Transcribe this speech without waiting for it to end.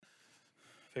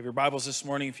If you have your Bibles this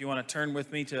morning, if you want to turn with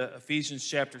me to Ephesians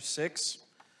chapter 6,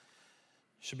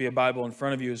 should be a Bible in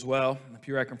front of you as well, a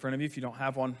pew rack in front of you. If you don't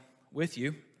have one with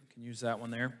you, you can use that one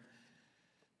there.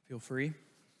 Feel free.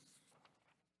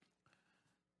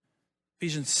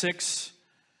 Ephesians 6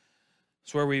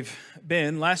 is where we've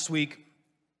been. Last week,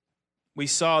 we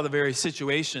saw the very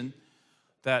situation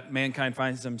that mankind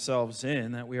finds themselves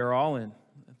in, that we are all in.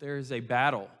 That there is a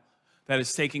battle that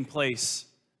is taking place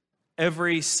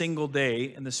every single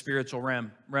day in the spiritual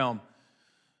realm.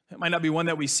 It might not be one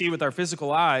that we see with our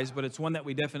physical eyes, but it's one that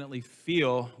we definitely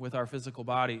feel with our physical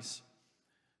bodies,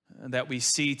 that we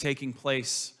see taking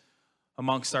place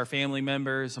amongst our family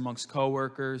members, amongst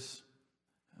coworkers,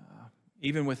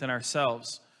 even within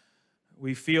ourselves.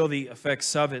 We feel the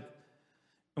effects of it.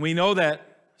 And we know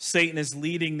that Satan is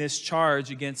leading this charge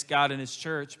against God and his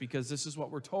church because this is what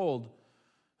we're told.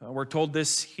 We're told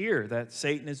this here, that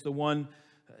Satan is the one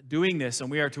doing this,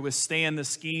 and we are to withstand the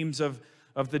schemes of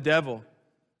the devil.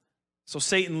 So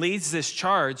Satan leads this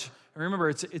charge. And remember,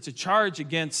 it's a charge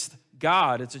against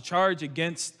God. It's a charge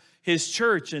against his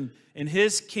church and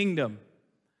his kingdom.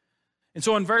 And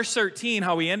so in verse 13,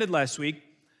 how we ended last week,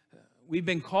 we've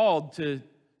been called to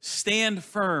stand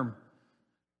firm.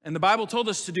 And the Bible told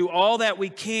us to do all that we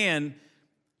can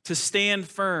to stand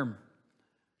firm.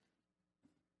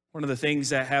 One of the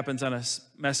things that happens on a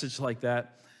message like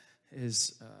that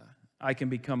is I can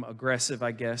become aggressive,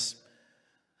 I guess.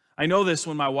 I know this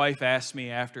when my wife asked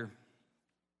me after,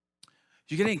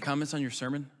 "Did you get any comments on your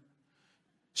sermon?"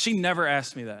 She never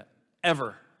asked me that,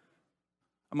 ever.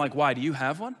 I'm like, "Why? Do you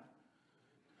have one?"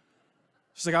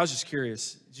 She's like, "I was just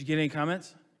curious. Did you get any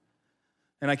comments?"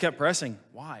 And I kept pressing.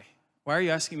 Why? Why are you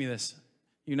asking me this?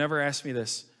 You never asked me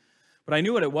this. But I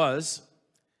knew what it was.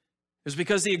 It was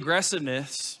because the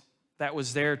aggressiveness that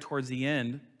was there towards the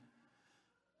end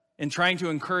and trying to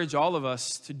encourage all of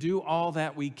us to do all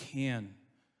that we can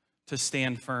to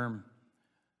stand firm.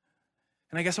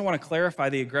 And I guess I want to clarify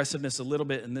the aggressiveness a little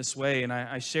bit in this way. And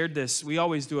I shared this. We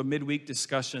always do a midweek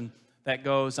discussion that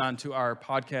goes onto our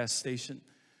podcast station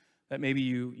that maybe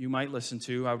you might listen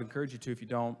to. I would encourage you to if you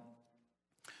don't.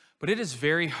 But it is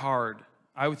very hard,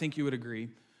 I would think you would agree,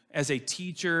 as a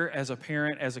teacher, as a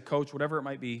parent, as a coach, whatever it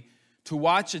might be, to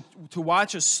watch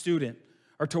a student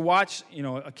or to watch,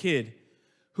 a kid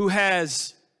who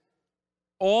has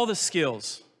all the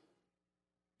skills.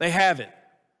 They have it.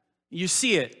 You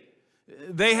see it.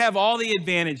 They have all the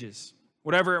advantages,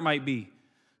 whatever it might be.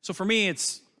 So for me,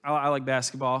 I like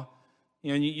basketball.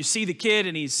 You see the kid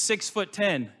and he's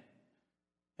 6'10",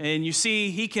 and you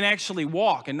see he can actually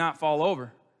walk and not fall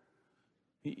over.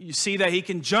 You see that he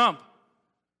can jump.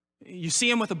 You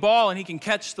see him with the ball and he can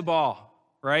catch the ball,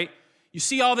 right? You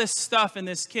see all this stuff in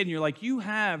this kid and you're like, you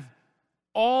have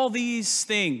all these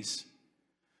things.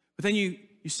 But then you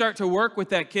start to work with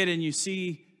that kid and you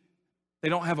see they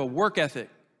don't have a work ethic.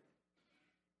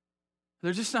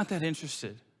 They're just not that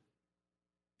interested.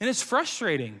 And it's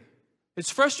frustrating. It's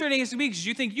frustrating as to be because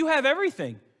you think you have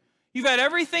everything. You've had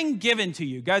everything given to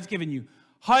you. God's given you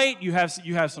height, you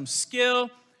have some skill,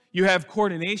 you have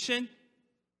coordination,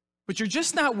 but you're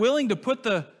just not willing to put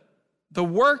the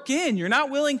work in. You're not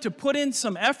willing to put in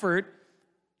some effort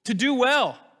to do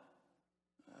well.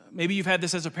 Maybe you've had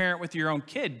this as a parent with your own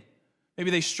kid. Maybe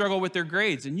they struggle with their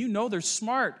grades, and they're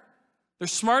smart. They're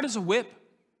smart as a whip.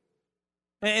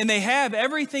 And they have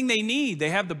everything they need. They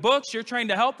have the books. You're trying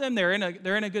to help them. They're in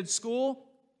a good school.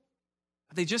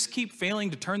 But they just keep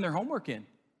failing to turn their homework in.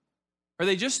 Or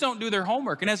they just don't do their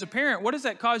homework. And as a parent, what does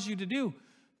that cause you to do?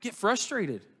 Get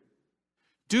frustrated.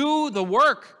 Do the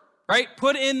work, right?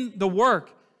 Put in the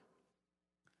work.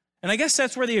 And I guess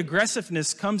that's where the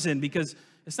aggressiveness comes in, because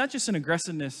it's not just an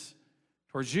aggressiveness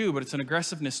towards you, but it's an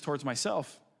aggressiveness towards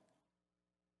myself.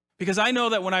 Because I know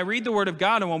that when I read the Word of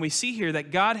God and when we see here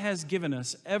that God has given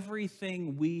us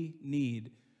everything we need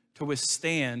to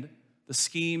withstand the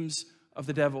schemes of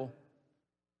the devil.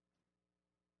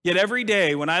 Yet every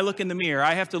day when I look in the mirror,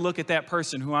 I have to look at that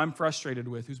person who I'm frustrated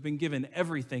with, who's been given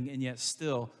everything and yet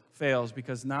still fails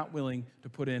because not willing to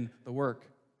put in the work.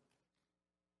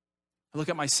 I look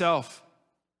at myself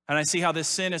and I see how this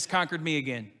sin has conquered me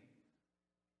again.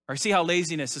 Or I see how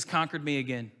laziness has conquered me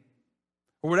again.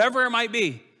 Or whatever it might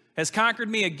be, has conquered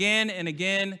me again and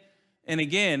again and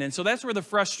again. And so that's where the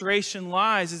frustration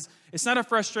lies. It's not a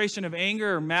frustration of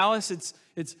anger or malice.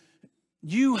 It's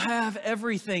you have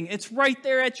everything. It's right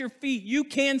there at your feet. You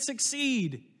can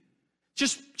succeed.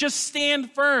 Just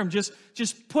stand firm. Just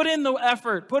put in the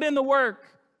effort. Put in the work.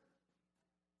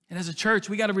 And as a church,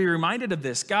 we got to be reminded of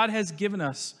this. God has given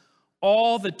us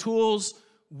all the tools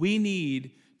we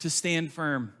need to stand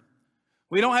firm.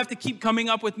 We don't have to keep coming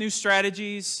up with new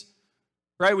strategies,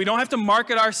 right? We don't have to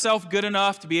market ourselves good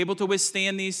enough to be able to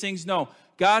withstand these things. No,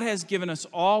 God has given us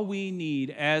all we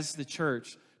need as the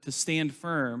church to stand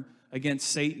firm against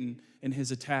Satan and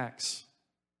his attacks.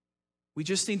 We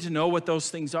just need to know what those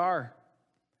things are.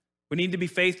 We need to be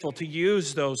faithful to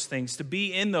use those things, to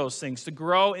be in those things, to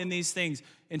grow in these things.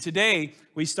 And today,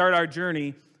 we start our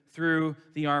journey through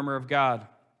the armor of God,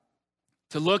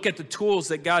 to look at the tools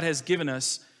that God has given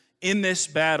us in this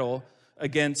battle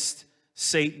against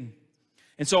Satan.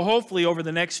 And so hopefully over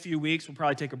the next few weeks, we'll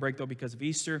probably take a break though because of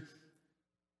Easter,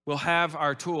 we'll have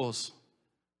our tools.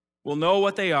 We'll know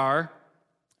what they are,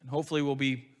 and hopefully we'll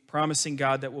be promising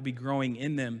God that we'll be growing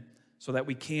in them so that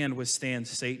we can withstand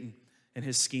Satan and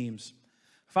his schemes.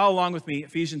 Follow along with me,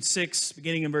 Ephesians 6,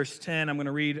 beginning in verse 10. I'm going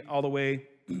to read all the way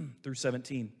through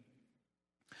 17.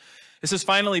 It says,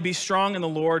 "Finally, be strong in the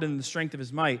Lord and in the strength of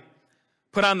his might.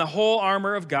 Put on the whole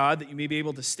armor of God that you may be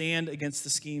able to stand against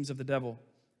the schemes of the devil.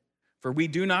 For we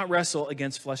do not wrestle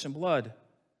against flesh and blood,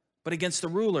 but against the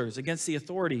rulers, against the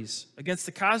authorities, against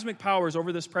the cosmic powers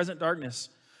over this present darkness,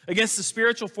 against the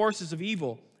spiritual forces of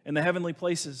evil in the heavenly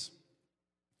places.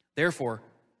 Therefore,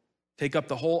 take up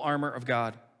the whole armor of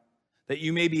God, that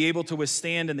you may be able to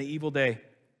withstand in the evil day,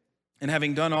 and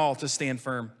having done all, to stand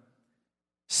firm.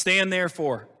 Stand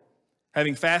therefore,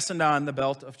 having fastened on the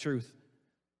belt of truth,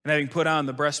 and having put on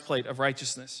the breastplate of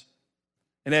righteousness,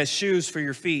 and as shoes for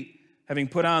your feet, having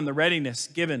put on the readiness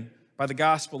given by the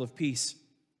gospel of peace.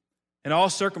 In all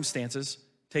circumstances,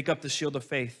 take up the shield of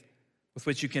faith, with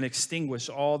which you can extinguish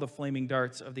all the flaming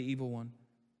darts of the evil one.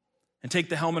 And take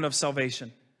the helmet of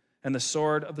salvation and the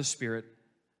sword of the Spirit,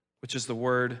 which is the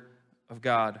word of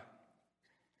God."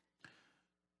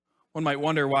 One might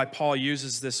wonder why Paul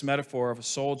uses this metaphor of a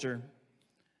soldier,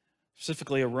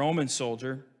 specifically a Roman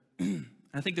soldier.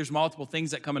 I think there's multiple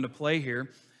things that come into play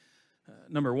here.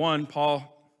 Number one,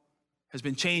 Paul has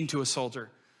been chained to a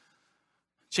soldier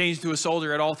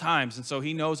at all times, and so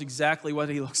he knows exactly what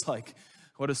he looks like,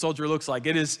 what a soldier looks like.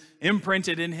 It is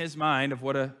imprinted in his mind of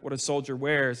what a soldier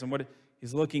wears and what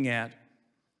he's looking at.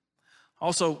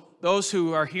 Also, those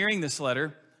who are hearing this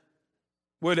letter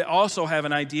would also have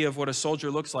an idea of what a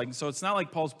soldier looks like. And so it's not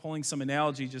like Paul's pulling some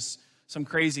analogy, just some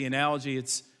crazy analogy.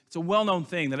 It's a well-known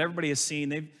thing that everybody has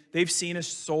seen. They've seen a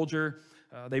soldier.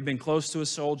 They've been close to a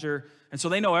soldier. And so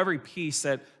they know every piece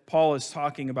that Paul is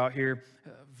talking about here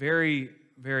very,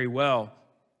 very well.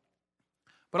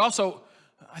 But also,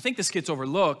 I think this gets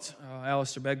overlooked.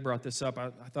 Alistair Begg brought this up.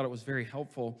 I thought it was very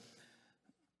helpful.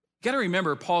 You got to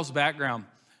remember Paul's background.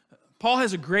 Paul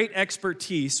has a great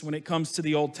expertise when it comes to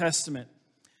the Old Testament.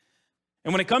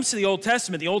 And when it comes to the Old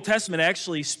Testament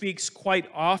actually speaks quite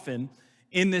often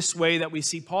in this way that we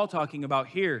see Paul talking about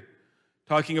here,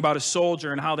 talking about a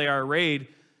soldier and how they are arrayed.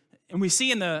 And we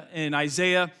see in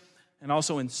Isaiah and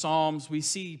also in Psalms, we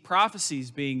see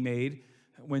prophecies being made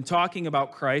when talking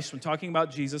about Christ, when talking about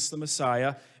Jesus, the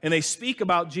Messiah, and they speak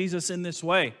about Jesus in this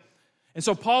way. And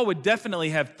so Paul would definitely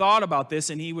have thought about this,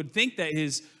 and he would think that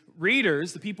his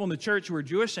readers, the people in the church who were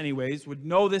Jewish anyways, would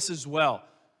know this as well.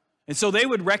 And so they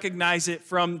would recognize it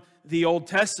from the Old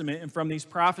Testament and from these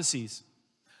prophecies.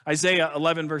 Isaiah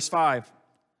 11, verse 5,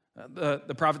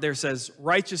 the prophet there says,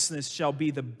 "Righteousness shall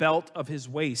be the belt of his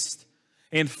waist,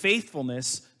 and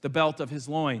faithfulness the belt of his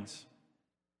loins."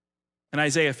 And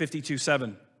Isaiah 52,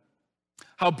 7,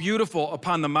 "How beautiful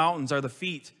upon the mountains are the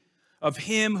feet of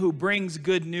him who brings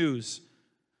good news,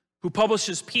 who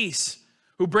publishes peace,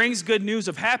 who brings good news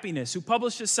of happiness, who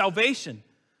publishes salvation,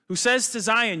 who says to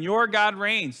Zion, your God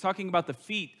reigns," talking about the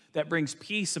feet that brings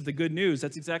peace of the good news.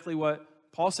 That's exactly what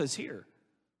Paul says here,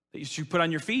 that you should put on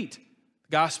your feet, the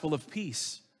gospel of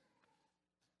peace.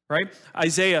 Right?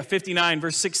 Isaiah 59,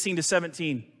 verse 16 to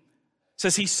 17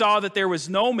 says, "He saw that there was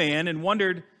no man and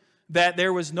wondered that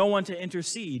there was no one to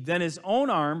intercede. Then his own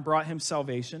arm brought him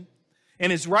salvation,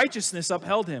 and his righteousness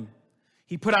upheld him.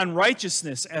 He put on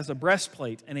righteousness as a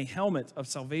breastplate and a helmet of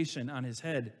salvation on his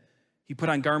head. He put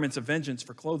on garments of vengeance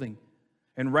for clothing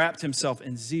and wrapped himself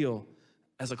in zeal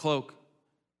as a cloak."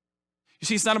 You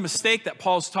see, it's not a mistake that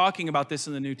Paul's talking about this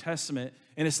in the New Testament,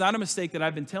 and it's not a mistake that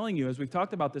I've been telling you as we've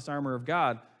talked about this armor of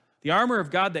God. The armor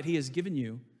of God that he has given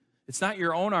you, it's not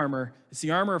your own armor, it's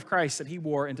the armor of Christ that he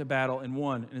wore into battle and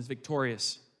won and is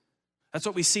victorious. That's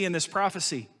what we see in this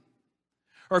prophecy.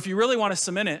 Or if you really want to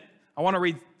cement it, I want to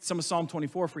read some of Psalm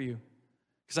 24 for you,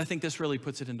 because I think this really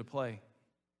puts it into play.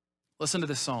 Listen to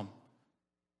this psalm.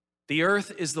 "The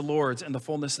earth is the Lord's and the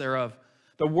fullness thereof,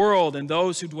 the world and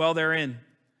those who dwell therein.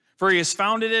 For he has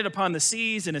founded it upon the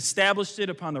seas and established it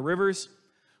upon the rivers.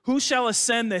 Who shall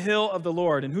ascend the hill of the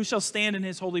Lord, and who shall stand in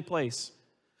his holy place?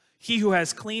 He who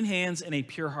has clean hands and a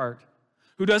pure heart,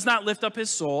 who does not lift up his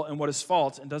soul in what is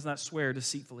false and does not swear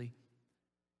deceitfully.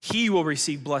 He will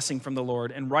receive blessing from the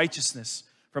Lord and righteousness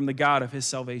from the God of his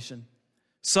salvation.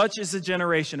 Such is the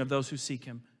generation of those who seek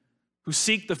him, who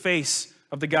seek the face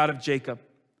of the God of Jacob.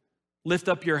 Lift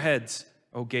up your heads,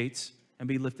 O gates, and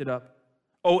be lifted up,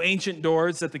 O ancient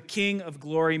doors, that the King of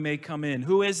glory may come in.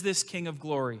 Who is this King of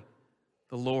glory?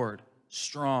 The Lord,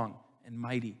 strong and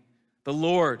mighty. The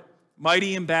Lord,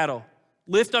 mighty in battle.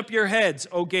 Lift up your heads,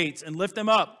 O gates, and lift them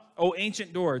up, O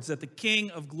ancient doors, that the King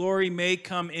of glory may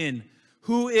come in.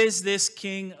 Who is this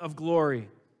King of glory?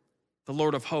 The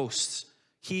Lord of hosts.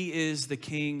 He is the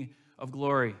King of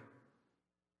glory.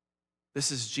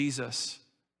 This is Jesus.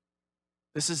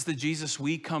 This is the Jesus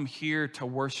we come here to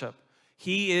worship.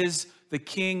 He is the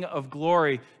King of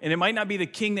glory. And it might not be the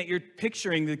king that you're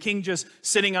picturing, the king just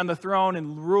sitting on the throne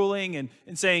and ruling and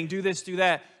saying, do this, do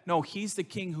that. No, he's the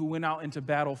king who went out into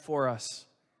battle for us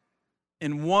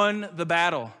and won the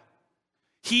battle.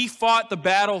 He fought the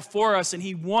battle for us and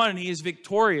he won. He is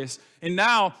victorious. And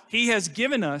now he has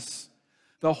given us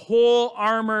the whole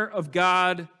armor of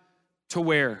God to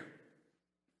wear.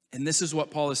 And this is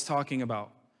what Paul is talking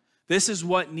about. This is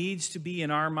what needs to be in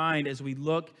our mind as we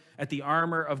look at the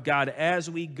armor of God,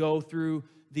 as we go through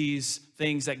these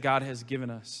things that God has given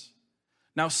us.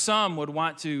 Now, some would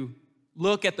want to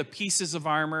look at the pieces of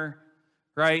armor,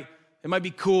 right? It might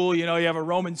be cool, you have a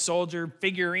Roman soldier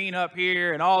figurine up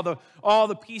here and all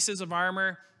the pieces of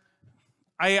armor.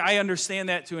 I understand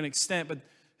that to an extent, but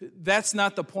that's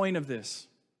not the point of this.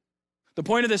 The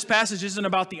point of this passage isn't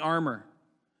about the armor.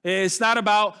 It's not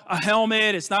about a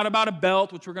helmet. It's not about a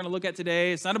belt, which we're going to look at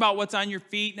today. It's not about what's on your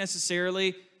feet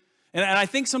necessarily. And I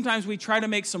think sometimes we try to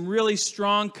make some really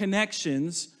strong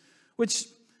connections, which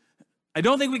I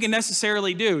don't think we can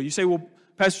necessarily do. You say, well,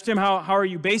 Pastor Tim, how are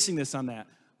you basing this on that?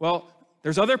 Well,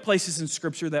 there's other places in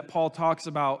Scripture that Paul talks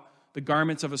about the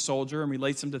garments of a soldier and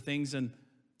relates them to things, and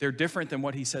they're different than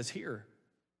what he says here.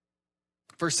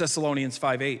 1 Thessalonians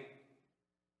 5:8.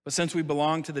 But since we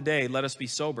belong to the day, let us be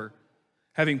sober,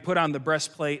 having put on the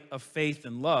breastplate of faith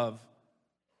and love,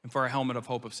 and for a helmet of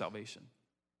hope of salvation.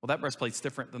 Well, that breastplate's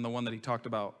different than the one that he talked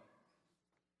about.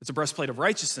 It's a breastplate of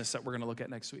righteousness that we're going to look at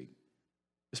next week.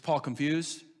 Is Paul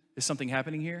confused? Is something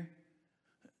happening here?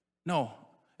 No,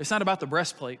 it's not about the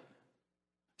breastplate.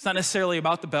 It's not necessarily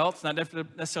about the belt. It's not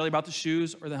necessarily about the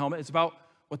shoes or the helmet. It's about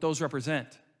what those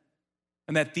represent.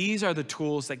 And that these are the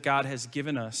tools that God has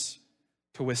given us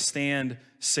to withstand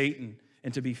Satan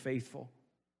and to be faithful.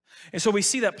 And so we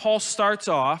see that Paul starts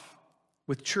off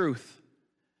with truth.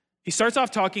 He starts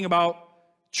off talking about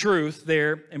truth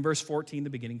there in verse 14, the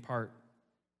beginning part.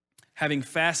 Having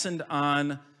fastened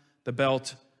on the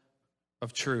belt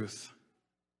of truth,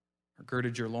 or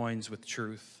girded your loins with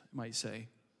truth, you might say.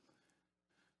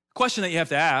 The question that you have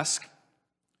to ask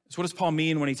is, what does Paul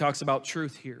mean when he talks about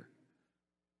truth here?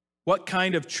 What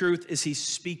kind of truth is he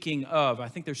speaking of? I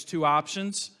think there's two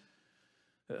options.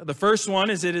 The first one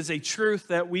is it is a truth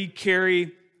that we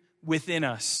carry within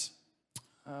us.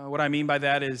 What I mean by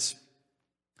that is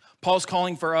Paul's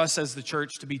calling for us as the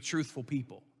church to be truthful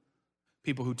people,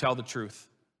 people who tell the truth,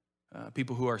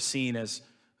 people who are seen as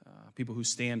people who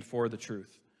stand for the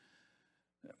truth.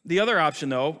 The other option,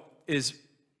 though, is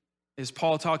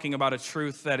Paul talking about a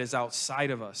truth that is outside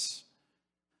of us.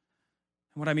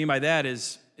 And what I mean by that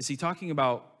is he talking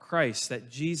about Christ, that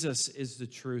Jesus is the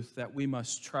truth that we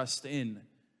must trust in?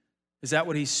 Is that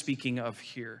what he's speaking of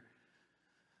here?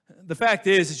 The fact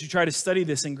is, as you try to study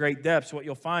this in great depth, what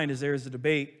you'll find is there is a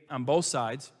debate on both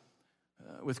sides,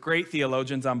 with great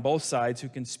theologians on both sides who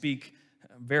can speak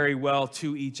very well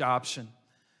to each option.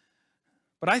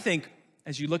 But I think,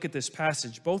 as you look at this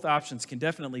passage, both options can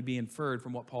definitely be inferred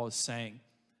from what Paul is saying.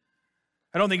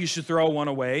 I don't think you should throw one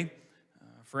away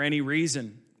for any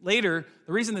reason. Later,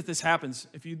 the reason that this happens,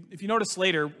 if you notice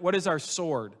later, what is our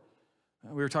sword?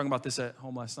 We were talking about this at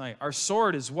home last night. Our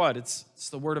sword is what? It's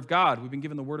the Word of God. We've been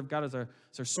given the Word of God as our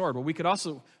sword. But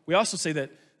we also say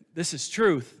that this is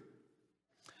truth.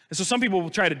 And so some people will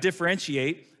try to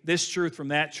differentiate this truth from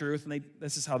that truth, and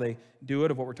this is how they do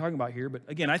it, of what we're talking about here. But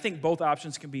again, I think both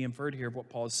options can be inferred here of what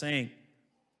Paul is saying.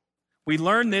 We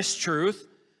learn this truth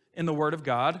in the Word of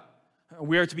God.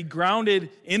 We are to be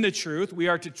grounded in the truth. We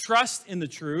are to trust in the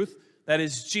truth, that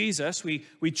is Jesus.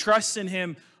 We trust in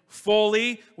him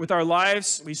fully with our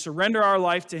lives. We surrender our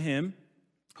life to him,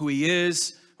 who he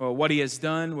is, or what he has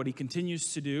done, what he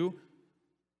continues to do.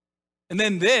 And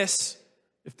then this,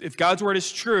 if God's word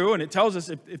is true, and it tells us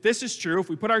if this is true, if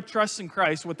we put our trust in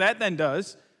Christ, what that then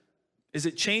does is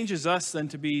it changes us then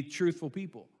to be truthful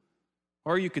people.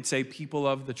 Or you could say people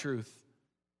of the truth.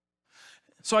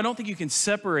 So I don't think you can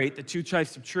separate the two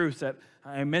types of truth that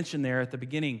I mentioned there at the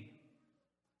beginning.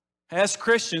 As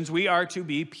Christians, we are to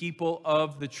be people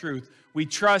of the truth. We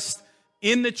trust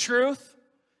in the truth,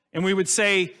 and we would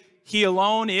say He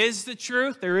alone is the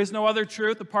truth. There is no other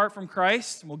truth apart from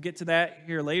Christ. We'll get to that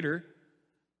here later.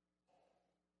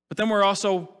 But then we're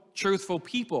also truthful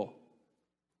people,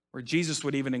 where Jesus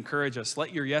would even encourage us,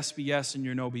 let your yes be yes and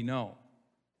your no be no.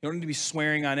 You don't need to be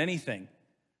swearing on anything,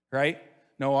 right?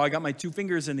 No, I got my 2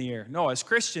 fingers in the air. No, as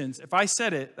Christians, if I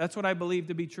said it, that's what I believe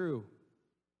to be true.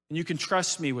 And you can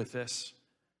trust me with this.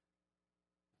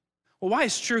 Well, why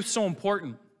is truth so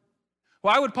important?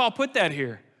 Why would Paul put that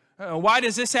here? Why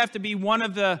does this have to be one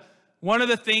of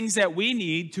the things that we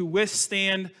need to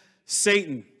withstand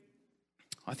Satan?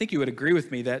 I think you would agree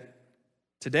with me that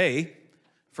today,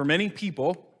 for many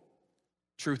people,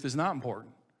 truth is not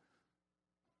important.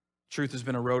 Truth has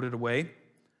been eroded away.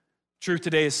 Truth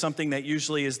today is something that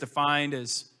usually is defined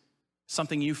as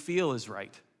something you feel is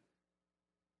right.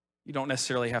 You don't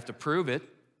necessarily have to prove it.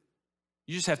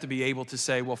 You just have to be able to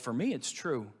say, well, for me, it's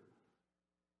true.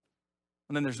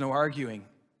 And then there's no arguing,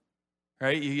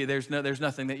 right? There's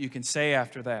nothing that you can say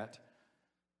after that.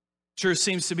 Truth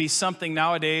seems to be something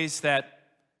nowadays that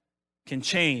can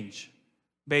change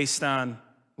based on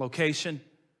location,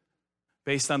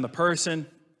 based on the person,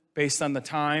 based on the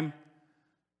time,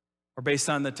 or based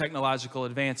on the technological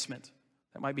advancement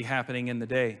that might be happening in the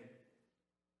day.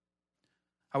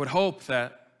 I would hope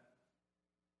that,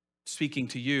 speaking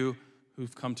to you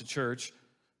who've come to church,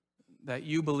 that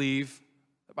you believe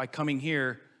that by coming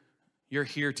here, you're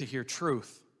here to hear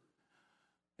truth.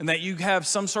 And that you have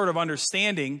some sort of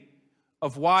understanding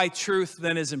of why truth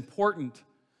then is important.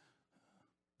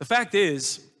 The fact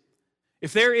is,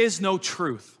 if there is no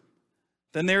truth,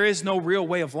 then there is no real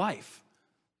way of life.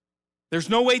 There's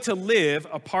no way to live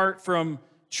apart from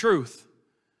truth.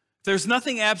 If there's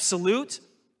nothing absolute,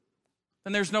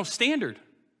 then there's no standard.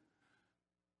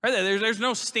 Right? There's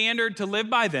no standard to live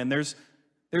by then. There's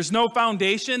no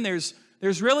foundation. There's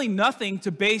really nothing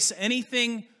to base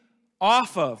anything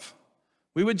off of.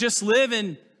 We would just live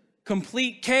in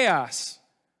complete chaos.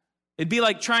 It'd be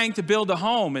like trying to build a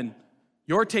home, and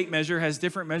your tape measure has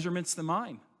different measurements than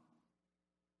mine.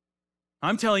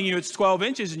 I'm telling you it's 12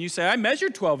 inches, and you say, I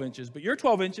measured 12 inches, but your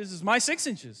 12 inches is my 6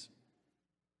 inches.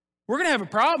 We're going to have a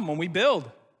problem when we build.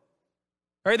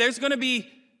 Right? There's going to be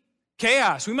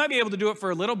chaos. We might be able to do it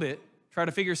for a little bit, try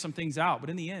to figure some things out,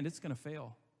 but in the end, it's going to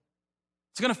fail.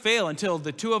 It's going to fail until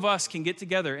the two of us can get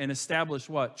together and establish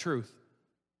what? Truth.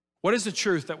 What is the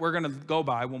truth that we're going to go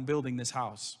by when building this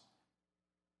house?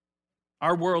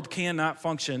 Our world cannot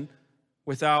function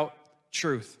without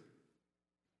truth.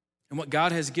 And what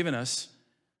God has given us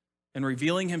in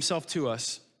revealing Himself to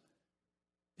us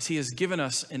is He has given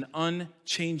us an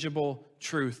unchangeable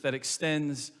truth that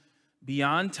extends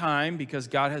beyond time because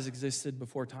God has existed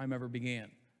before time ever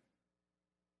began.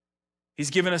 He's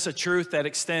given us a truth that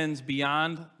extends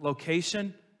beyond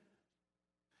location.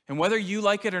 And whether you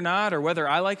like it or not, or whether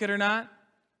I like it or not,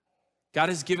 God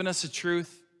has given us a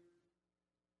truth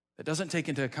that doesn't take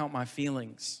into account my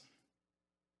feelings.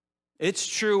 It's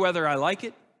true whether I like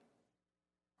it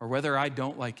or whether I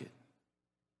don't like it.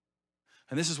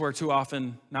 And this is where too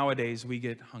often nowadays we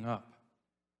get hung up.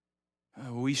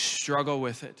 We struggle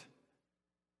with it.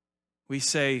 We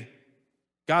say,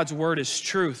 God's word is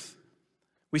truth.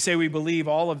 We say we believe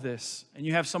all of this. And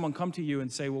you have someone come to you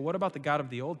and say, well, what about the God of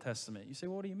the Old Testament? You say,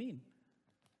 well, what do you mean?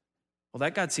 Well,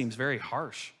 that God seems very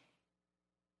harsh.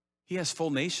 He has full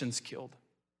nations killed.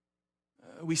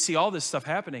 We see all this stuff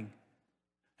happening.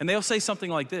 And they'll say something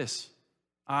like this,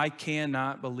 I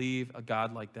cannot believe a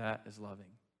God like that is loving.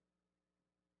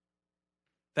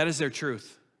 That is their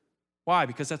truth. Why?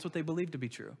 Because that's what they believe to be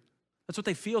true. That's what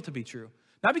they feel to be true.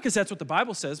 Not because that's what the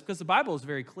Bible says, because the Bible is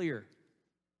very clear.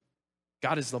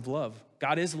 God is love.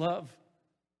 God is love.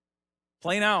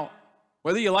 Plain out.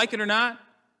 Whether you like it or not,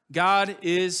 God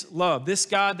is love. This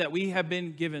God that we have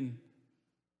been given,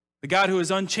 the God who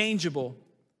is unchangeable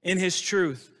in His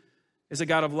truth, is a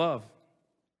God of love.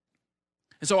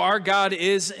 And so our God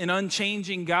is an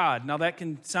unchanging God. Now that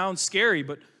can sound scary,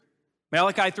 but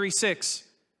Malachi 3:6,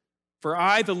 for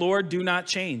I, the Lord, do not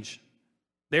change.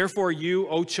 Therefore you,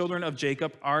 O children of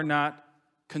Jacob, are not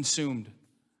consumed.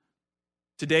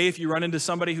 Today, if you run into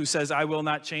somebody who says, I will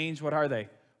not change, what are they?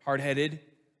 Hard-headed,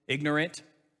 ignorant,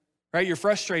 right? You're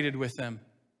frustrated with them.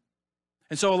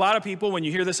 And so a lot of people, when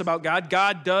you hear this about God,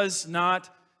 God does not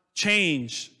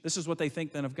change. This is what they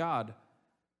think then of God.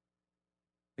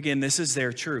 Again, this is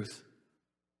their truth.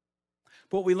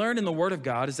 But what we learn in the Word of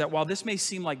God is that while this may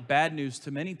seem like bad news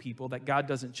to many people that God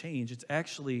doesn't change, it's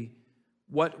actually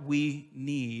what we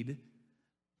need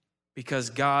because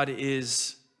God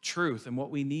is truth, and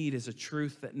what we need is a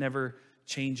truth that never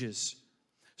changes.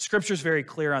 Scripture's very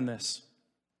clear on this,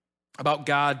 about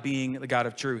God being the God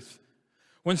of truth.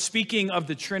 When speaking of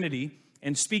the Trinity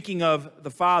and speaking of the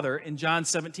Father in John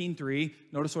 17:3,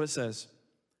 notice what it says.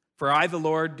 For I, the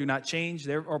Lord, do not change.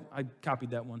 Or I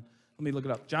copied that one. Let me look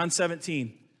it up. John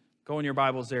 17. Go in your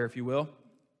Bibles there, if you will.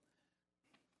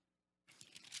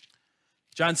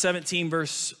 John 17,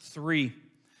 verse 3.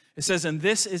 It says, and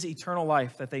this is eternal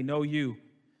life, that they know you,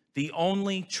 the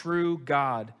only true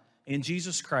God, and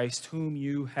Jesus Christ, whom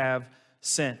you have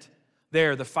sent.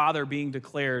 There, the Father being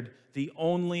declared the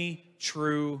only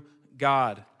true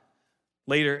God.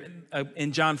 Later,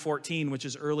 in John 14, which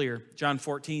is earlier, John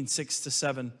 14,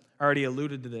 6-7, I already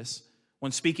alluded to this.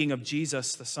 When speaking of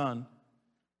Jesus, the Son,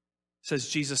 it says,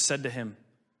 Jesus said to him,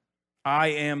 I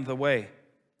am the way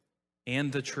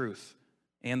and the truth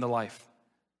and the life.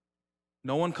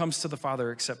 No one comes to the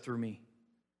Father except through me.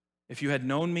 If you had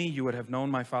known me, you would have known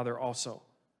my Father also.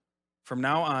 From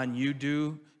now on, you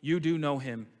do know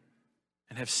him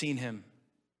and have seen him.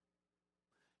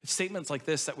 It's statements like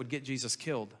this that would get Jesus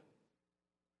killed.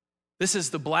 This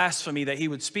is the blasphemy that he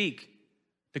would speak,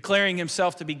 declaring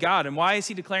himself to be God. And why is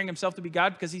he declaring himself to be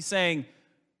God? Because he's saying,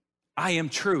 I am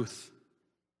truth.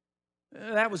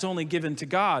 That was only given to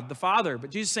God, the Father.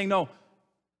 But Jesus is saying, no,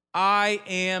 I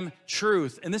am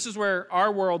truth. And this is where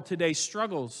our world today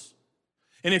struggles.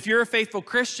 And if you're a faithful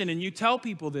Christian and you tell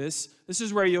people this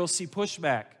is where you'll see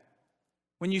pushback.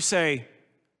 When you say,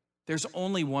 there's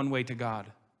only one way to God,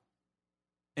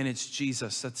 and it's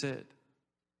Jesus, that's it.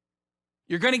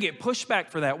 You're going to get pushback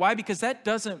for that. Why? Because that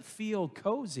doesn't feel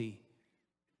cozy.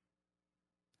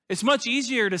 It's much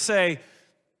easier to say,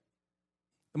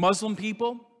 the Muslim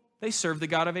people, they serve the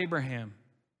God of Abraham.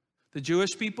 The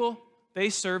Jewish people, they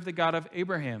serve the God of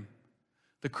Abraham.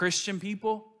 The Christian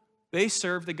people, they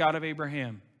serve the God of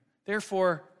Abraham.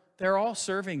 Therefore, they're all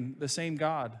serving the same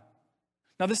God.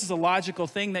 Now, this is a logical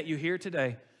thing that you hear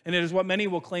today, and it is what many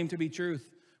will claim to be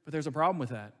truth, but there's a problem with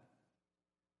that.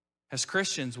 As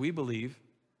Christians, we believe,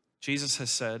 Jesus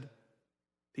has said,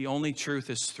 the only truth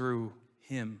is through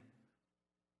him.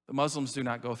 The Muslims do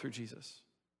not go through Jesus.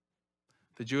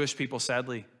 The Jewish people,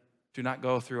 sadly, do not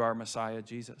go through our Messiah,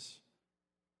 Jesus.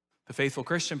 The faithful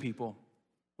Christian people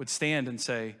would stand and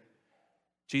say,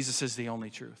 Jesus is the only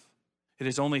truth. It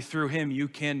is only through him you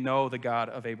can know the God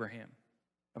of Abraham,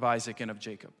 of Isaac, and of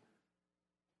Jacob.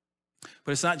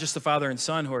 But it's not just the Father and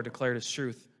Son who are declared as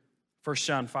truth. 1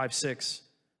 John 5:6,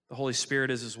 the Holy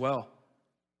Spirit is as well.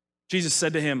 Jesus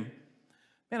said to him,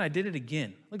 man, I did it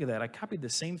again. Look at that. I copied the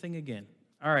same thing again.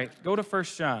 All right, go to 1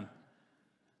 John.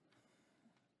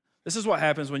 This is what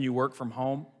happens when you work from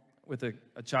home with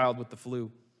a child with the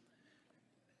flu.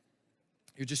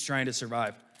 You're just trying to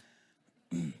survive.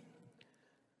 1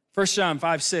 John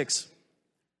 5:6.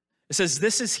 It says,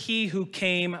 this is he who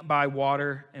came by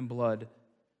water and blood,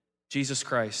 Jesus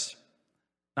Christ.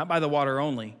 Not by the water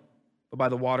only, but by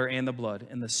the water and the blood.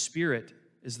 And the Spirit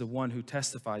is the one who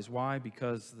testifies. Why?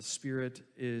 Because the Spirit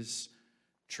is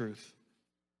truth.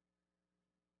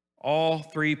 All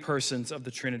three persons of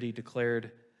the Trinity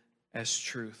declared as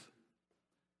truth.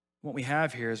 What we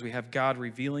have here is we have God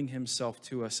revealing himself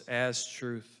to us as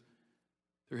truth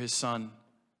through his Son.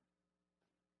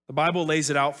 The Bible lays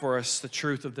it out for us, the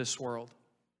truth of this world.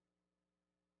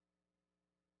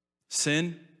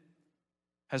 Sin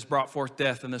has brought forth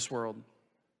death in this world.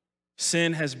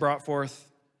 Sin has brought forth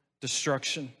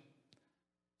destruction.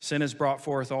 Sin has brought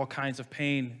forth all kinds of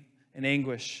pain and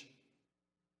anguish.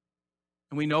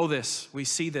 And we know this. We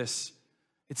see this.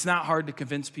 It's not hard to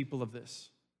convince people of this.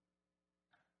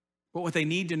 But what they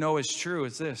need to know is true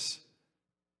is this.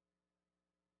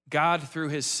 God, through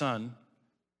his Son,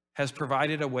 has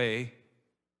provided a way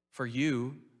for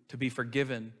you to be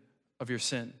forgiven of your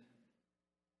sin.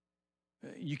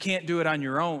 You can't do it on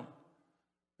your own.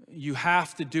 You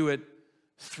have to do it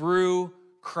through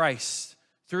Christ,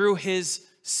 through his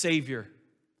Savior,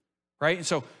 right? And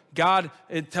so God,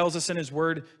 it tells us in his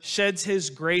word, sheds his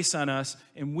grace on us,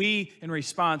 and we, in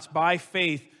response, by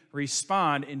faith,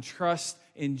 respond and trust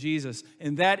in Jesus.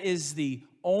 And that is the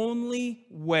only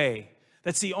way.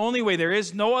 That's the only way. There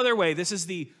is no other way. This is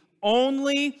the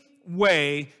only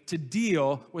way to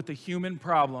deal with the human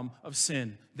problem of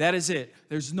sin. That is it.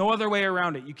 There's no other way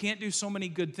around it. You can't do so many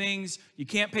good things. You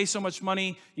can't pay so much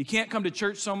money. You can't come to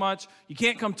church so much. You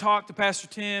can't come talk to Pastor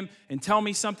Tim and tell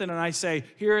me something and I say,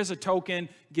 here is a token,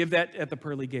 give that at the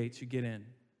pearly gates, you get in.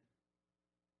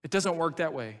 It doesn't work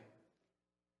that way.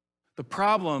 The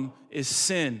problem is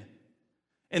sin.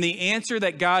 And the answer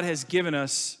that God has given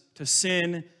us to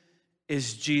sin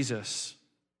is Jesus.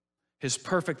 His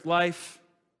perfect life,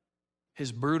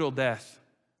 his brutal death,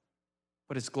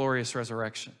 but his glorious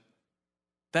resurrection.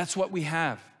 That's what we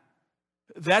have.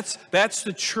 That's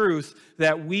the truth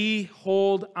that we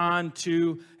hold on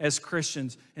to as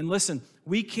Christians. And listen,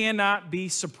 we cannot be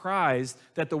surprised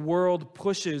that the world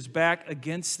pushes back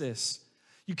against this.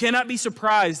 You cannot be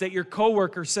surprised that your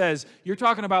coworker says, "You're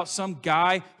talking about some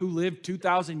guy who lived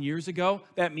 2,000 years ago?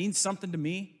 That means something to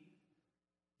me."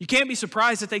 You can't be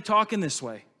surprised that they talk in this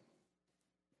way.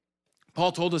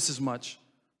 Paul told us as much.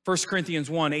 1 Corinthians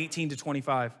 1,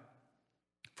 18-25.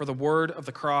 "For the word of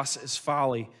the cross is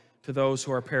folly to those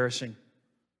who are perishing.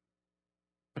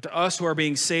 But to us who are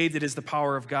being saved, it is the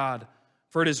power of God.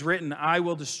 For it is written, I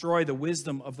will destroy the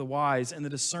wisdom of the wise, and the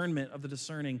discernment of the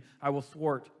discerning I will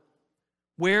thwart.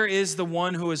 Where is the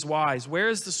one who is wise? Where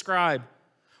is the scribe?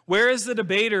 Where is the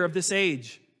debater of this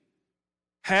age?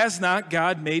 Has not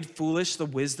God made foolish the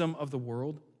wisdom of the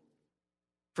world?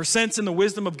 For since in the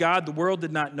wisdom of God, the world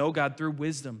did not know God through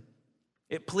wisdom,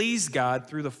 it pleased God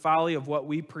through the folly of what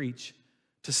we preach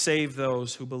to save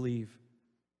those who believe.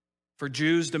 For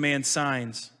Jews demand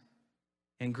signs,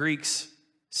 and Greeks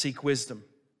seek wisdom.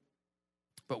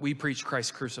 But we preach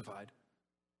Christ crucified,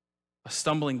 a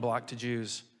stumbling block to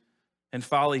Jews and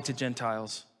folly to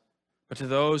Gentiles. But to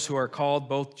those who are called,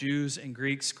 both Jews and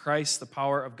Greeks, Christ, the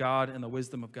power of God and the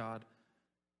wisdom of God.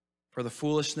 For the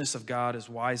foolishness of God is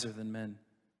wiser than men,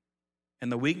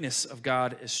 and the weakness of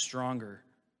God is stronger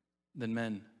than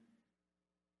men."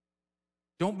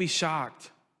 Don't be shocked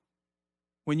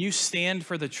when you stand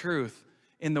for the truth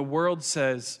and the world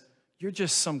says, "You're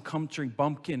just some country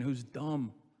bumpkin who's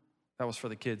dumb." That was for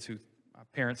the kids who,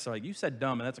 parents are like, "You said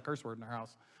dumb," and that's a curse word in our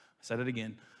house. I said it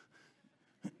again.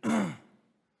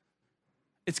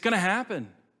 It's going to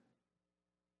happen.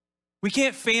 We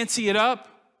can't fancy it up.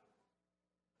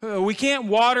 We can't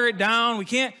water it down. We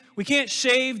can't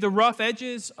shave the rough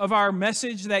edges of our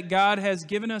message that God has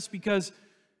given us, because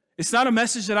it's not a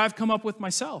message that I've come up with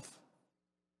myself.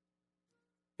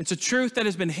 It's a truth that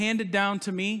has been handed down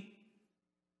to me.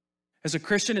 As a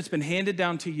Christian, it's been handed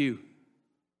down to you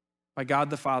by God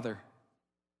the Father.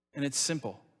 And it's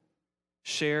simple.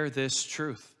 Share this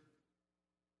truth.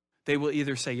 They will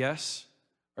either say yes,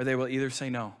 or they will either say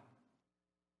no.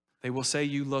 They will say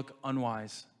you look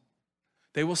unwise.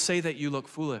 They will say that you look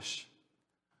foolish.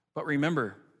 But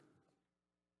remember,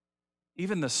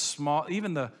 even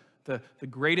the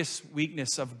greatest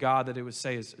weakness of God that it would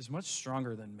say is much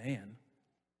stronger than man.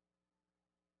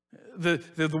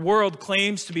 The world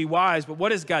claims to be wise, but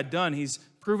what has God done? He's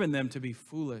proven them to be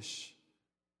foolish.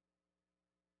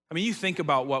 I mean, you think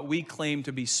about what we claim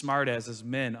to be smart as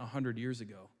men 100 years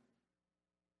ago.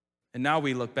 And now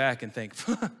we look back and think,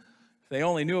 if they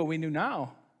only knew what we knew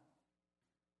now.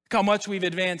 Look how much we've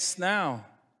advanced now.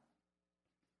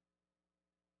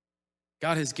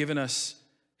 God has given us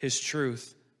his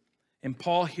truth. And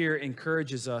Paul here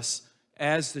encourages us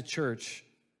as the church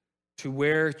to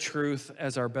wear truth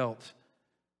as our belt.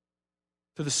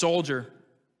 To the soldier,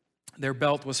 their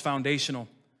belt was foundational.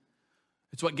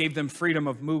 It's what gave them freedom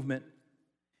of movement.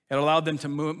 It allowed them to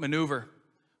maneuver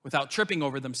without tripping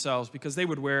over themselves, because they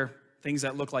would wear things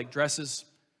that looked like dresses.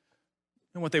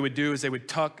 And what they would do is they would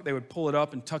pull it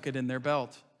up and tuck it in their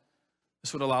belt.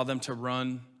 This would allow them to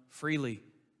run freely.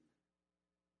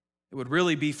 It would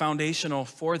really be foundational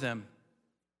for them.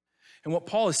 And what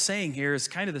Paul is saying here is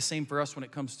kind of the same for us when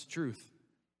it comes to truth.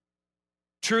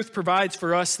 Truth provides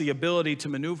for us the ability to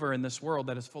maneuver in this world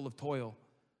that is full of toil,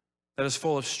 that is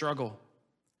full of struggle.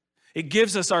 It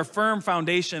gives us our firm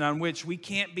foundation on which we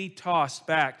can't be tossed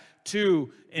back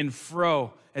to and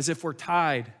fro as if we're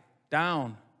tied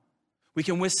down. We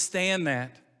can withstand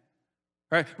that.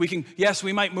 Right?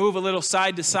 We might move a little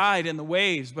side to side in the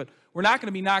waves, but we're not going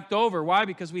to be knocked over. Why?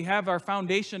 Because we have our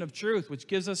foundation of truth, which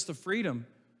gives us the freedom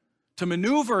to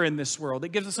maneuver in this world. It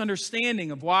gives us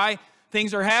understanding of why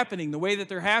things are happening the way that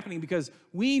they're happening, because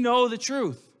we know the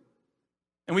truth.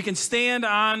 And we can stand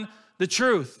on the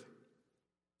truth.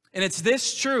 And it's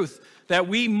this truth that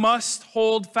we must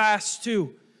hold fast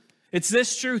to. It's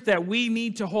this truth that we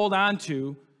need to hold on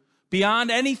to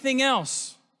beyond anything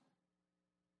else.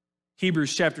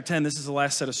 Hebrews chapter 10, this is the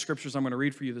last set of scriptures I'm going to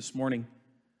read for you this morning.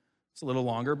 It's a little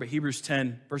longer, but Hebrews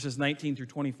 10, verses 19 through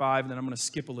 25, and then I'm going to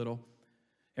skip a little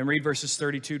and read verses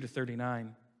 32 to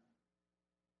 39.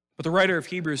 But the writer of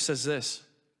Hebrews says this: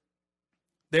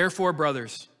 "Therefore,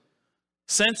 brothers,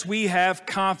 since we have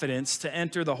confidence to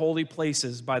enter the holy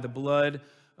places by the blood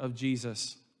of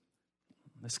Jesus,"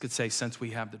 this could say, since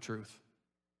we have the truth,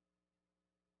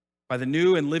 "by the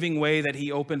new and living way that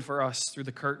he opened for us through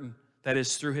the curtain, that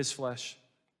is, through his flesh.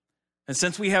 And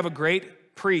since we have a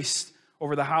great priest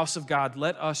over the house of God,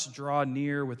 let us draw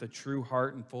near with a true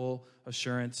heart and full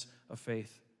assurance of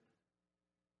faith,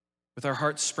 with our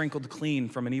hearts sprinkled clean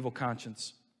from an evil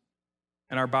conscience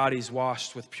and our bodies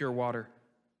washed with pure water.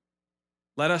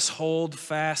 Let us hold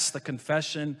fast the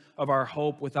confession of our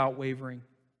hope without wavering,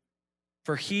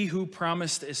 for he who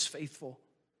promised is faithful.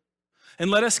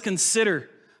 And let us consider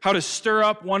how to stir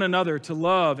up one another to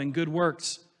love and good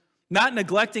works, not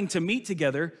neglecting to meet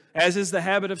together, as is the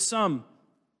habit of some,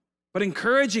 but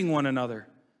encouraging one another,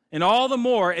 and all the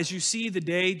more as you see the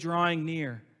day drawing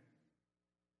near.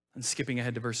 And skipping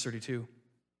ahead to verse 32.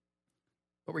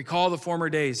 But recall the former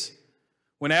days,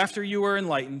 when after you were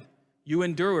enlightened, you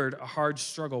endured a hard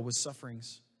struggle with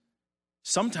sufferings,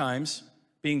 sometimes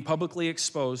being publicly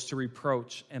exposed to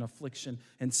reproach and affliction,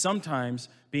 and sometimes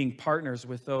being partners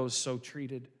with those so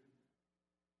treated.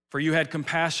 For you had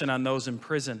compassion on those in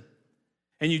prison,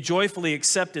 and you joyfully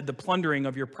accepted the plundering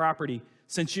of your property,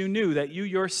 since you knew that you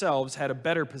yourselves had a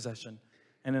better possession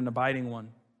and an abiding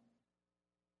one.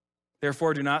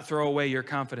 Therefore, do not throw away your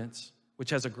confidence, which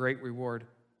has a great reward.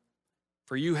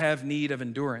 For you have need of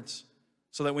endurance,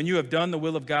 so that when you have done the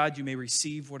will of God, you may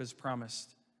receive what is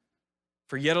promised.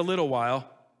 For yet a little while,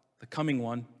 the coming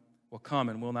one will come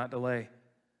and will not delay.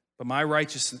 But my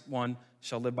righteous one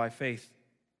shall live by faith.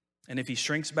 And if he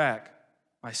shrinks back,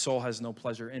 my soul has no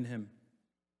pleasure in him.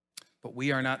 But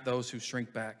we are not those who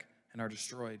shrink back and are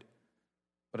destroyed,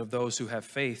 but of those who have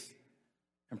faith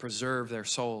and preserve their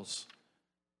souls.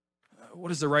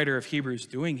 What is the writer of Hebrews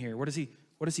doing here? What is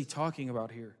he talking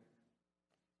about here?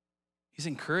 He's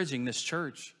encouraging this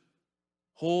church.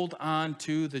 Hold on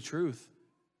to the truth.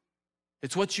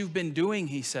 It's what you've been doing,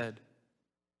 he said.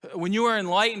 When you were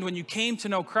enlightened, when you came to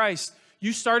know Christ,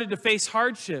 you started to face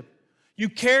hardship. You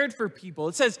cared for people.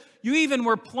 It says you even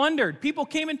were plundered. People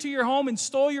came into your home and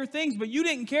stole your things, but you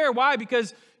didn't care. Why?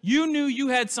 Because you knew you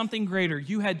had something greater.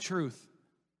 You had truth.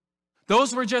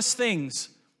 Those were just things.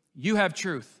 You have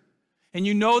truth. And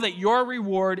you know that your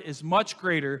reward is much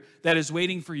greater that is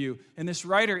waiting for you. And this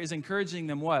writer is encouraging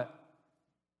them what?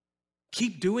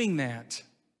 Keep doing that.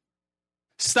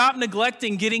 Stop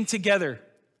neglecting getting together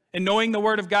and knowing the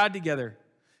Word of God together.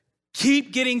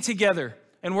 Keep getting together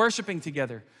and worshiping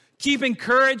together. Keep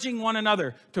encouraging one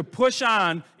another to push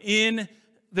on in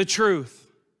the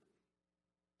truth.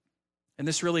 And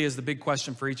this really is the big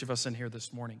question for each of us in here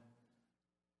this morning.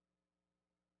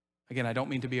 Again, I don't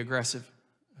mean to be aggressive,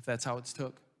 if that's how it's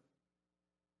took.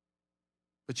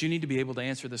 But you need to be able to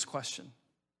answer this question.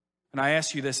 And I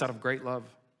ask you this out of great love.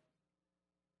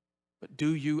 But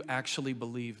do you actually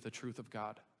believe the truth of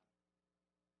God?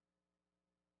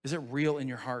 Is it real in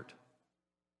your heart?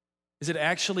 Is it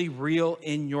actually real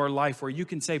in your life where you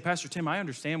can say, Pastor Tim, I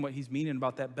understand what he's meaning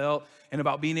about that belt and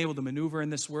about being able to maneuver in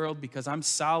this world because I'm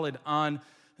solid on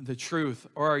the truth?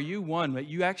 Or are you one that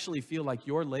you actually feel like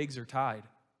your legs are tied?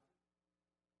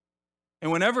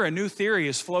 And whenever a new theory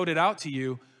is floated out to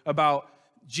you about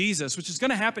Jesus, which is going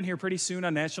to happen here pretty soon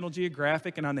on National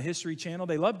Geographic and on the History Channel,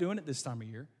 they love doing it this time of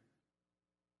year.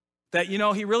 That,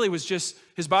 he really was just,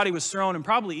 his body was thrown and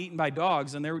probably eaten by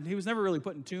dogs, and he was never really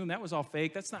put in tomb. That was all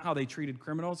fake. That's not how they treated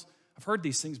criminals. I've heard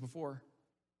these things before.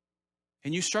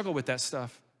 And you struggle with that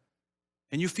stuff.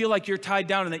 And you feel like you're tied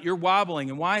down and that you're wobbling.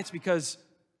 And why? It's because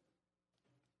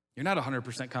you're not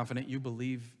 100% confident you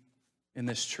believe in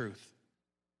this truth.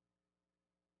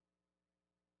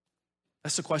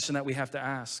 That's the question that we have to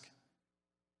ask.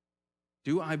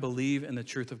 Do I believe in the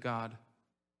truth of God?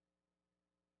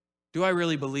 Do I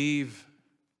really believe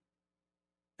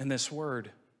in this word?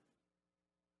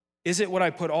 Is it what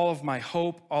I put all of my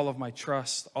hope, all of my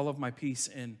trust, all of my peace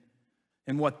in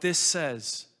what this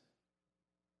says?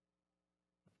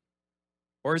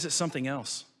 Or is it something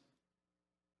else?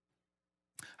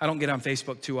 I don't get on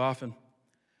Facebook too often,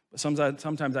 but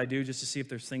sometimes I do just to see if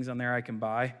there's things on there I can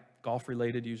buy,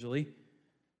 golf-related usually.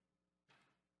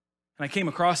 And I came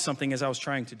across something as I was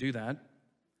trying to do that.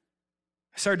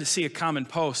 I started to see a common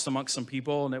post amongst some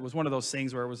people, and it was one of those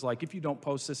things where it was like, if you don't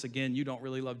post this again, you don't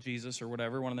really love Jesus or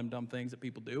whatever, one of them dumb things that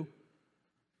people do.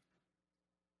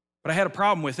 But I had a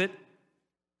problem with it,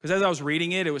 because as I was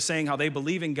reading it, it was saying how they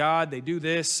believe in God, they do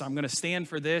this, I'm going to stand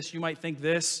for this, you might think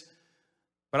this,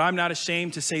 but I'm not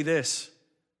ashamed to say this.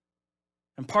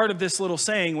 And part of this little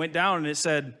saying went down, and it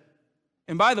said,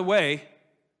 and by the way,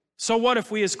 so what if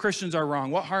we as Christians are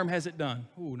wrong? What harm has it done?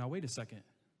 Ooh, now wait a second.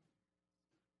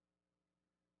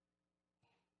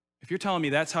 If you're telling me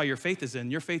that's how your faith is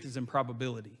in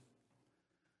probability,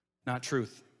 not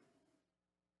truth.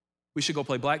 We should go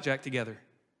play blackjack together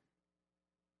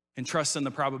and trust in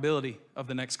the probability of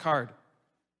the next card.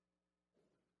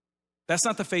 That's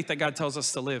not the faith that God tells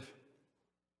us to live.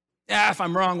 If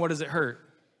I'm wrong, what does it hurt?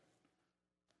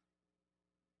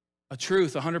 A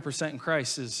truth 100% in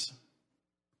Christ is,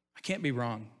 I can't be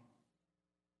wrong.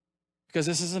 Because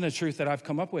this isn't a truth that I've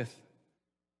come up with.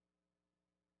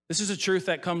 This is a truth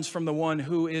that comes from the one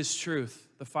who is truth,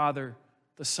 the Father,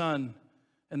 the Son,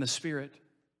 and the Spirit.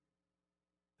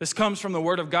 This comes from the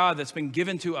Word of God that's been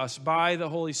given to us by the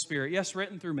Holy Spirit. Yes,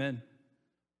 written through men,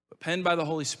 but penned by the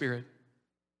Holy Spirit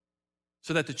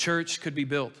so that the church could be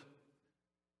built,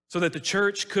 so that the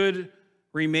church could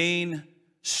remain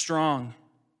strong.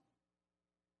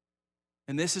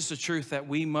 And this is the truth that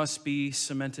we must be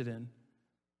cemented in.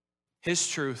 His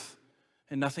truth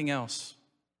and nothing else.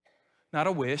 Not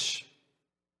a wish,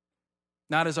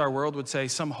 not as our world would say,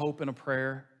 some hope and a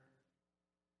prayer,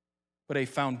 but a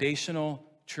foundational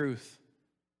truth.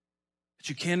 That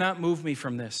you cannot move me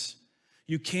from this.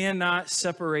 You cannot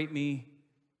separate me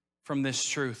from this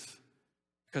truth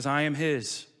because I am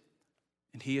his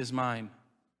and he is mine.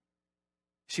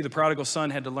 See, the prodigal son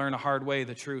had to learn a hard way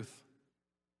the truth.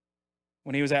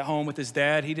 When he was at home with his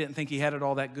dad, he didn't think he had it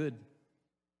all that good.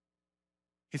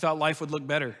 He thought life would look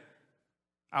better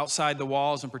outside the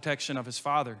walls and protection of his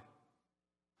father.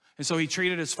 And so he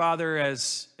treated his father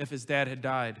as if his dad had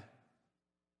died.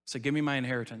 He said, give me my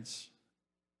inheritance.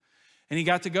 And he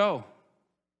got to go.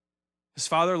 His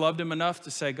father loved him enough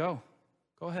to say, go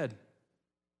ahead.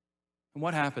 And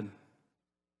what happened?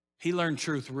 He learned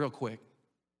truth real quick.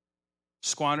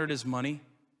 Squandered his money.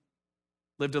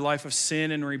 Lived a life of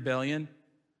sin and rebellion.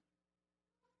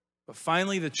 But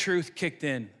finally the truth kicked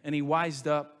in and he wised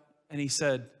up and he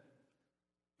said,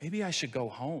 maybe I should go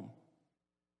home.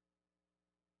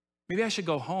 Maybe I should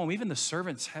go home. Even the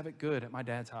servants have it good at my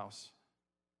dad's house.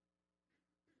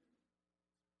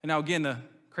 And now again, the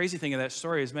crazy thing of that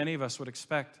story is many of us would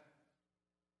expect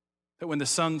that when the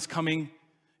son's coming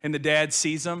and the dad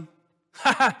sees him,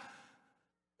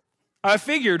 I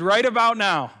figured right about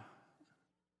now.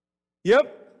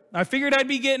 Yep, I figured I'd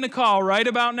be getting a call right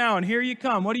about now, and here you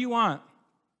come. What do you want?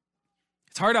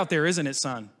 It's hard out there, isn't it,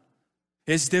 son?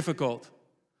 It's difficult.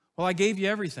 Well, I gave you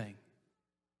everything.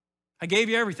 I gave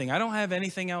you everything. I don't have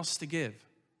anything else to give.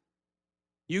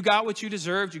 You got what you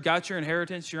deserved. You got your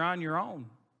inheritance. You're on your own.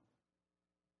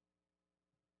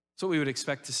 That's what we would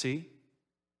expect to see.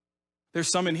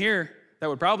 There's some in here that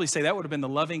would probably say that would have been the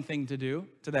loving thing to do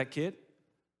to that kid.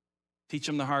 Teach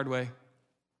him the hard way.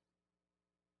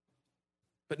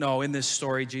 But no, in this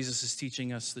story, Jesus is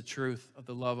teaching us the truth of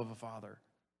the love of a father.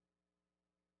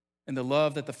 And the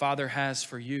love that the Father has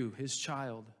for you, his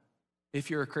child, if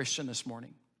you're a Christian this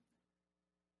morning.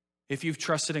 If you've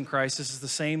trusted in Christ, this is the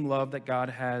same love that God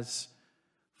has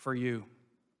for you.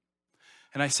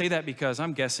 And I say that because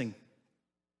I'm guessing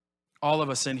all of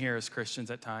us in here as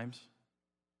Christians at times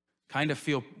kind of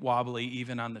feel wobbly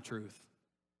even on the truth.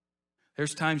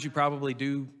 There's times you probably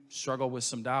do struggle with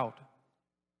some doubt.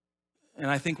 And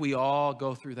I think we all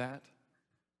go through that.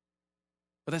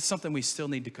 But that's something we still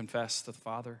need to confess to the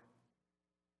Father.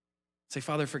 Say,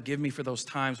 Father, forgive me for those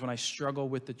times when I struggle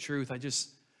with the truth. I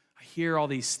hear all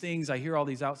these things. I hear all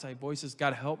these outside voices.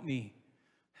 God, help me.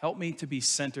 Help me to be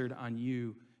centered on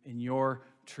you and your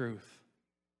truth.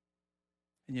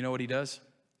 And you know what he does?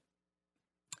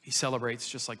 He celebrates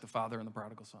just like the father and the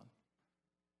prodigal son.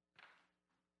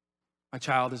 My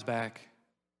child is back.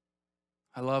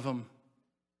 I love him.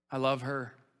 I love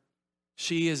her.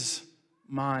 She is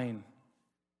mine.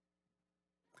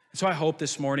 So I hope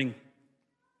this morning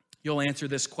you'll answer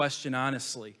this question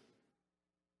honestly.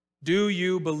 Do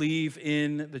you believe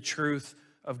in the truth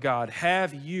of God?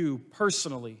 Have you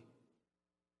personally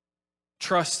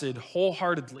trusted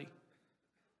wholeheartedly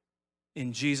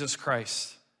in Jesus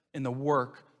Christ, in the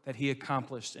work that he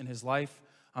accomplished in his life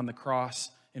on the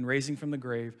cross, in raising from the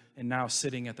grave, and now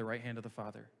sitting at the right hand of the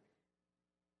Father?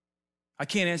 I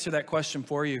can't answer that question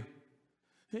for you.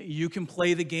 You can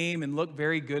play the game and look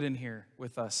very good in here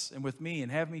with us and with me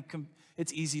and have me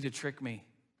it's easy to trick me.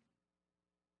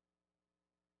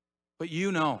 But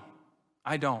you know,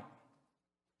 I don't.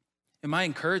 And my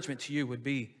encouragement to you would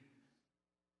be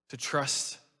to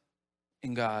trust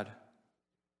in God.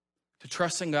 To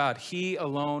trust in God. He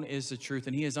alone is the truth,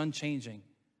 and he is unchanging.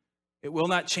 It will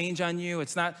not change on you.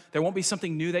 There won't be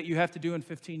something new that you have to do in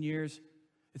 15 years.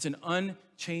 It's an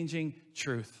unchanging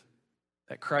truth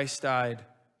that Christ died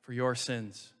for your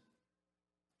sins,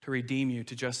 to redeem you,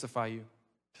 to justify you,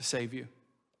 to save you.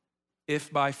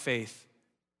 If by faith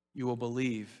you will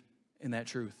believe in that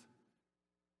truth.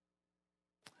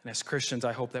 And as Christians,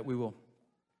 I hope that we will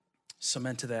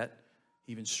cement to that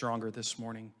even stronger this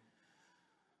morning.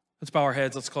 Let's bow our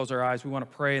heads. Let's close our eyes. We want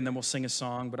to pray, and then we'll sing a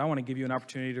song. But I want to give you an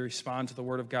opportunity to respond to the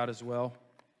Word of God as well.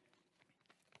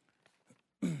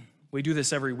 We do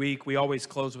this every week. We always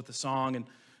close with a song, and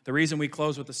the reason we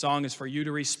close with the song is for you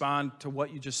to respond to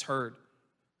what you just heard,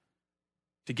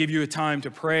 to give you a time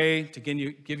to pray, to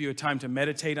give you a time to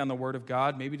meditate on the Word of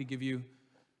God, maybe to give you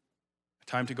a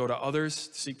time to go to others,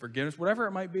 to seek forgiveness, whatever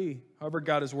it might be, however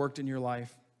God has worked in your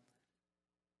life.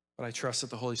 But I trust that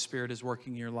the Holy Spirit is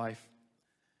working in your life.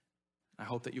 I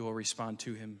hope that you will respond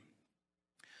to Him.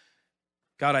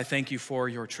 God, I thank you for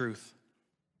your truth.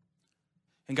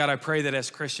 And God, I pray that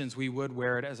as Christians, we would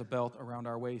wear it as a belt around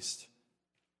our waist.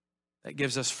 That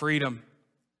gives us freedom.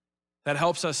 That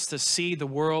helps us to see the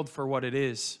world for what it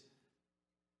is.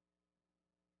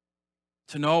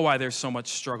 To know why there's so much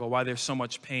struggle, why there's so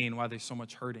much pain, why there's so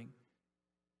much hurting.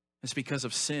 It's because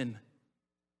of sin.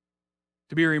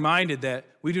 To be reminded that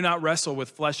we do not wrestle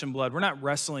with flesh and blood. We're not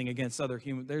wrestling against other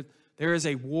humans. There is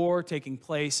a war taking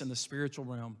place in the spiritual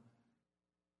realm.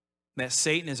 That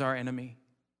Satan is our enemy.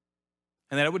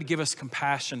 And that it would give us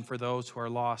compassion for those who are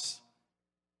lost.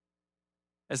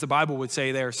 As the Bible would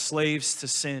say, they are slaves to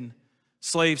sin,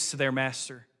 slaves to their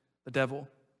master, the devil.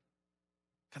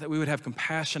 God, that we would have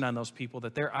compassion on those people,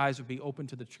 that their eyes would be open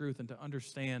to the truth and to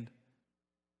understand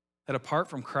that apart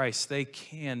from Christ, they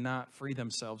cannot free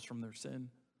themselves from their sin.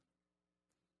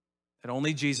 That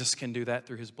only Jesus can do that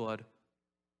through his blood.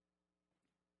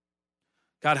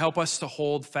 God, help us to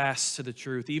hold fast to the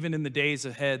truth, even in the days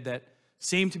ahead that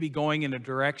seem to be going in a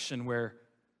direction where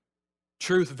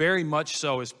truth very much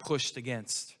so is pushed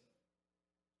against.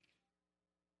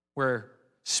 Where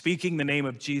speaking the name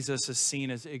of Jesus is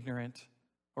seen as ignorant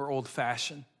or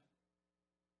old-fashioned.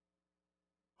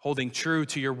 Holding true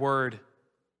to your word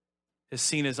is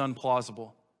seen as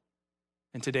unplausible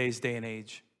in today's day and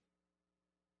age.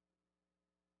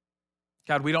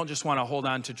 God, we don't just want to hold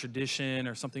on to tradition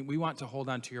or something. We want to hold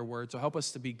on to your word. So help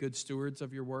us to be good stewards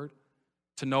of your word,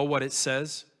 to know what it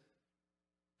says,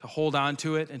 to hold on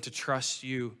to it, and to trust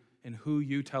you in who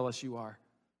you tell us you are.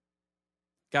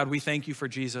 God, we thank you for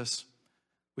Jesus.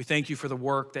 We thank you for the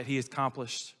work that he has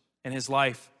accomplished in his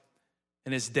life,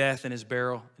 in his death, in his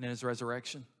burial, and in his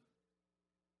resurrection.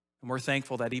 And we're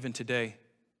thankful that even today,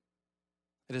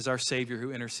 it is our Savior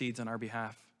who intercedes on our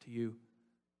behalf to you.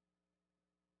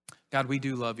 God, we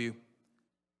do love you.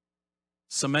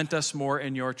 Cement us more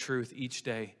in your truth each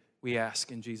day, we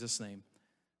ask in Jesus' name.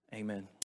 Amen.